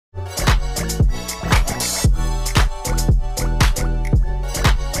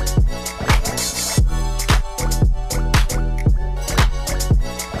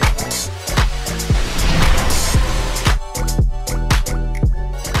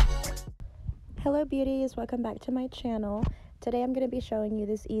Hello beauties, welcome back to my channel. Today I'm going to be showing you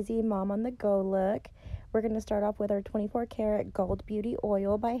this easy mom on the go look. We're going to start off with our 24 karat gold beauty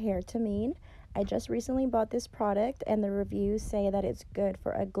oil by Tamin. I just recently bought this product and the reviews say that it's good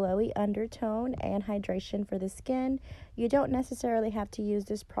for a glowy undertone and hydration for the skin. You don't necessarily have to use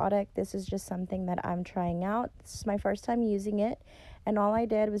this product. This is just something that I'm trying out. This is my first time using it, and all I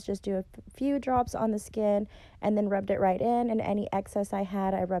did was just do a few drops on the skin and then rubbed it right in, and any excess I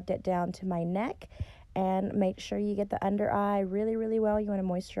had I rubbed it down to my neck. And make sure you get the under eye really well. You want to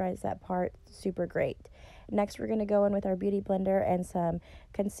moisturize that part super great. Next we're going to go in with our beauty blender and some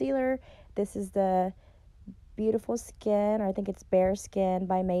concealer. This is the Beautiful Skin, or I think it's Bare Skin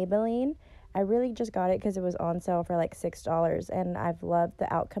by Maybelline. I really just got it because it was on sale for like $6, and I've loved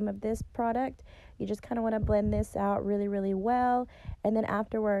the outcome of this product. You just kind of want to blend this out really well, and then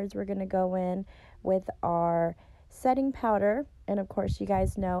afterwards we're going to go in with our setting powder. And of course, you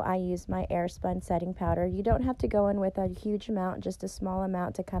guys know I use my Airspun setting powder. You don't have to go in with a huge amount, just a small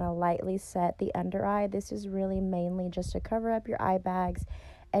amount to kind of lightly set the under eye. This is really mainly just to cover up your eye bags,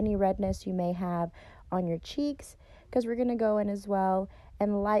 any redness you may have on your cheeks, because we're going to go in as well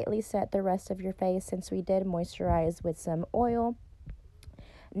and lightly set the rest of your face since we did moisturize with some oil.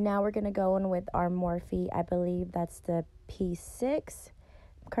 Now we're going to go in with our Morphe, I believe that's the P6.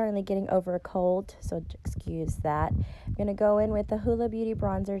 Currently getting over a cold, so excuse that. I'm going to go in with the Hoola Beauty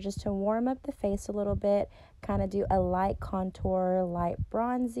Bronzer just to warm up the face a little bit, kind of do a light contour, light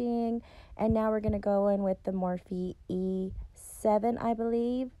bronzing. And now we're going to go in with the Morphe Y1, I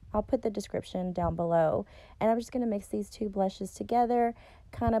believe. I'll put the description down below. And I'm just going to mix these two blushes together,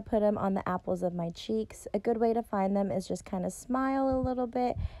 kind of put them on the apples of my cheeks. A good way to find them is just kind of smile a little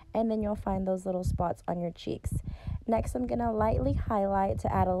bit, and then you'll find those little spots on your cheeks. Next, I'm going to lightly highlight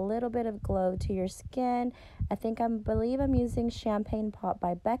to add a little bit of glow to your skin. I believe I'm using Champagne Pop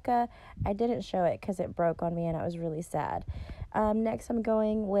by BECCA. I didn't show it because it broke on me and I was really sad. Next, I'm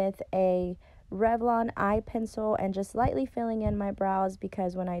going with a Revlon eye pencil and just lightly filling in my brows,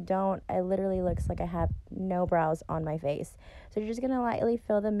 because when I don't, it literally looks like I have no brows on my face. So you're just going to lightly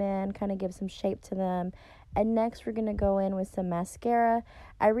fill them in, kind of give some shape to them. And next we're going to go in with some mascara.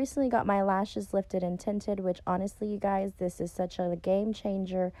 I recently got my lashes lifted and tinted, which honestly, you guys, this is such a game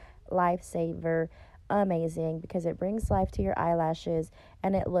changer, lifesaver, amazing, because it brings life to your eyelashes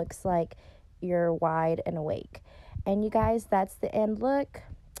and it looks like you're wide and awake. And you guys, that's the end look.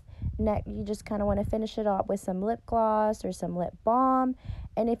 Next, you just kind of want to finish it off with some lip gloss or some lip balm.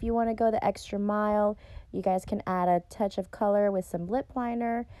 And if you want to go the extra mile, you guys can add a touch of color with some lip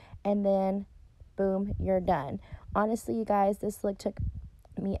liner, and then boom, you're done. Honestly, you guys, this look took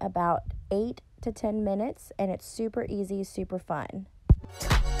me about 8 to 10 minutes, and it's super easy, super fun.